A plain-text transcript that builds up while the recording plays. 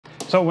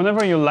So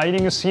whenever you're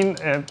lighting a scene,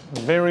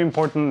 very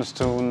important is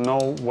to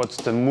know what's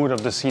the mood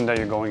of the scene that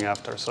you're going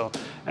after. So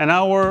in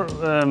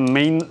our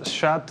main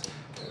shot,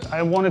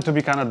 I want it to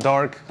be kind of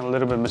dark, a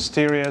little bit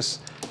mysterious.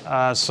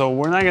 So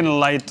we're not going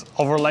to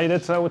overlight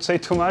it, I would say,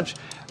 too much.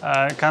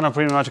 Kind of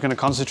pretty much going to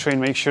concentrate,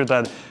 make sure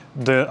that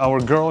our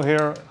girl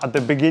here, at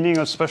the beginning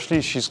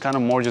especially, she's kind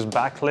of more just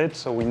backlit,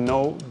 so we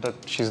know that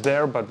she's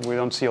there, but we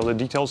don't see all the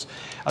details.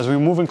 As we're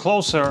moving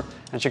closer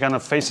and she kind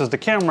of faces the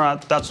camera,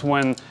 that's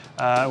when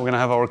we're going to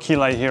have our key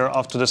light here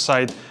off to the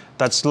side.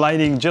 That's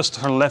lighting just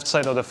her left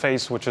side of the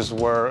face, which is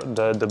where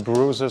the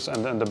bruises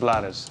and the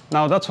blood is.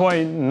 Now, that's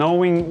why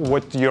knowing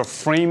what your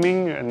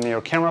framing and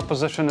your camera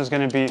position is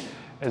going to be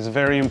is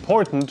very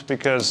important,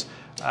 because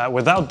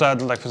without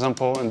that, like for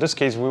example, in this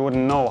case, we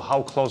wouldn't know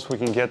how close we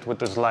can get with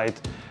this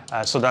light,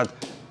 so that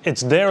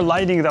it's there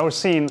lighting our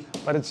scene,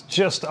 but it's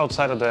just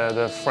outside of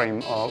the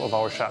frame of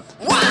our shot.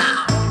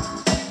 Wow!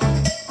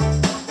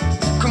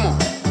 Come on,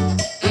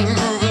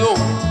 move along.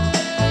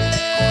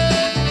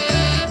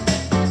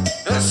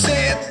 I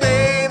said,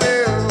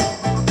 baby,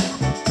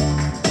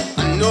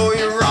 I know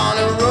you're on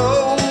a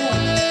roll.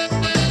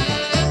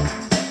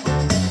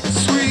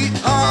 Sweet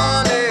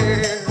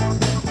honey,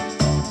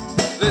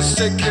 let's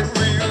take it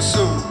real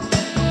soon.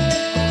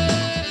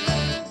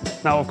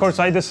 Now, of course,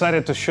 I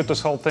decided to shoot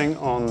this whole thing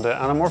on the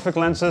anamorphic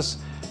lenses,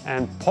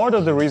 and part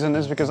of the reason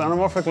is because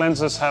anamorphic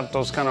lenses have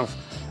those kind of,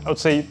 I would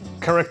say,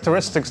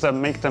 characteristics that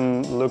make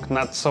them look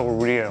not so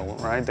real,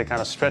 right? They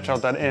kind of stretch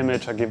out that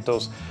image, I give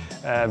those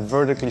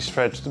vertically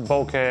stretched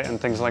bokeh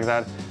and things like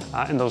that,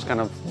 and those kind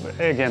of,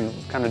 again,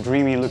 kind of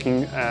dreamy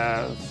looking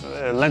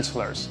lens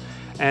flares.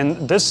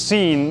 And this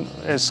scene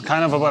is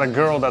kind of about a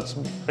girl that's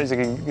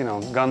basically, you know,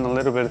 gone a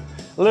little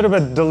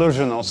bit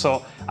delusional.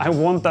 So I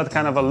want that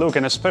kind of a look,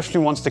 and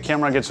especially once the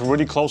camera gets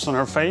really close on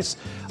her face,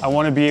 I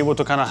want to be able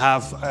to kind of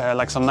have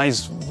like some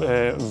nice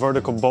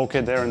vertical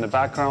bokeh there in the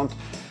background.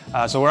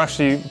 So we're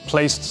actually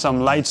placed some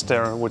lights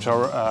there, which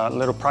are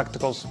little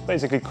practicals,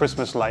 basically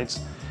Christmas lights.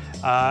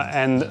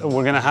 And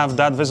we're gonna have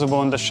that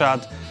visible in the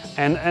shot.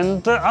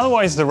 And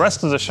otherwise, the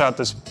rest of the shot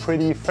is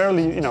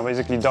fairly, you know,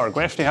 basically dark.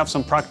 We actually have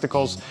some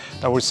practicals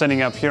that we're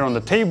setting up here on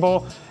the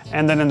table,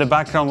 and then in the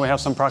background we have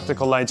some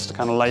practical lights to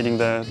kind of lighting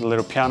the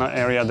little piano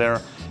area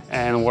there,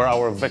 and where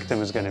our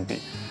victim is going to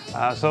be.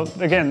 So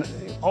again,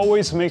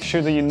 always make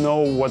sure that you know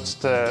what's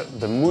the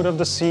mood of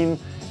the scene,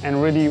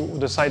 and really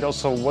decide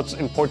also what's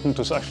important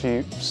to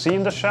actually see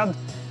in the shot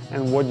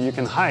and what you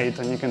can hide.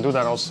 And you can do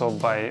that also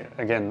by,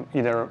 again,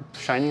 either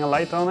shining a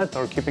light on it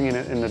or keeping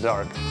it in the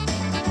dark.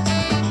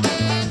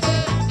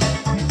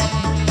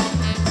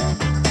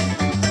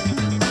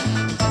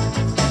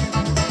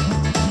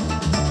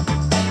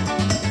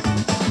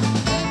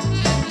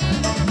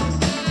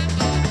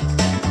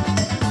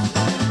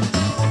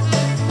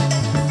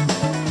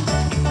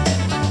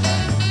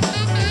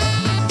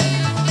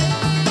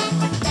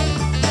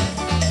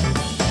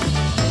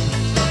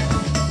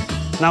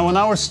 Now, in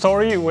our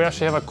story, we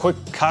actually have a quick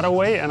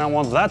cutaway, and I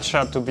want that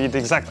shot to be the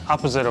exact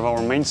opposite of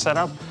our main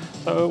setup.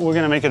 So we're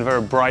going to make it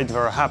very bright,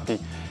 very happy.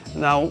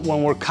 Now,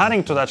 when we're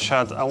cutting to that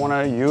shot, I want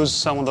to use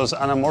some of those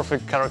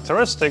anamorphic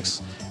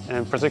characteristics,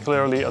 and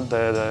particularly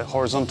the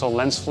horizontal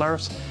lens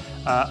flares,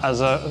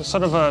 as a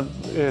sort of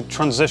a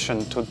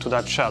transition to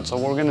that shot. So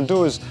what we're going to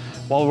do is,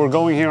 while we're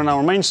going here in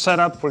our main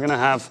setup, we're going to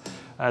have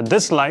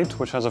this light,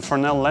 which has a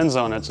Fresnel lens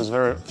on it, so it's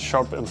very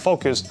sharp and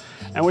focused,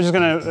 and we're just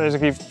going to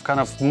basically kind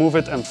of move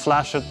it and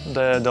flash it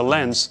the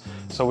lens,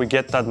 so we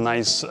get that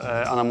nice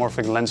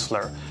anamorphic lens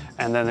flare.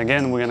 And then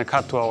again, we're going to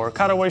cut to our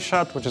cutaway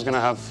shot, which is going to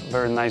have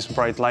very nice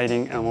bright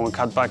lighting, and when we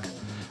cut back,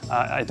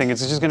 I think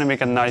it's just going to make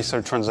a nicer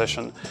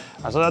transition.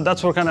 So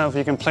that's where kind of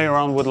you can play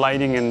around with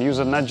lighting and use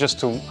it not just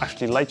to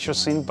actually light your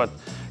scene, but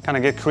kind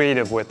of get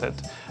creative with it.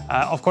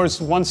 Of course,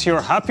 once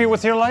you're happy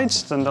with your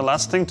lights, then the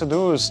last thing to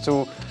do is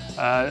to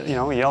you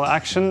know, yell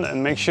action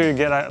and make sure you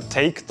get a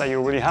take that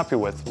you're really happy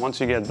with. Once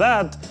you get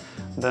that,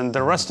 then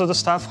the rest of the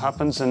stuff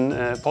happens in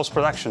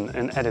post-production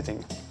and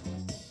editing.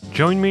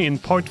 Join me in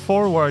part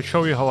 4, where I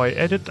show you how I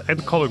edit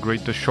and color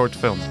grade the short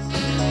film.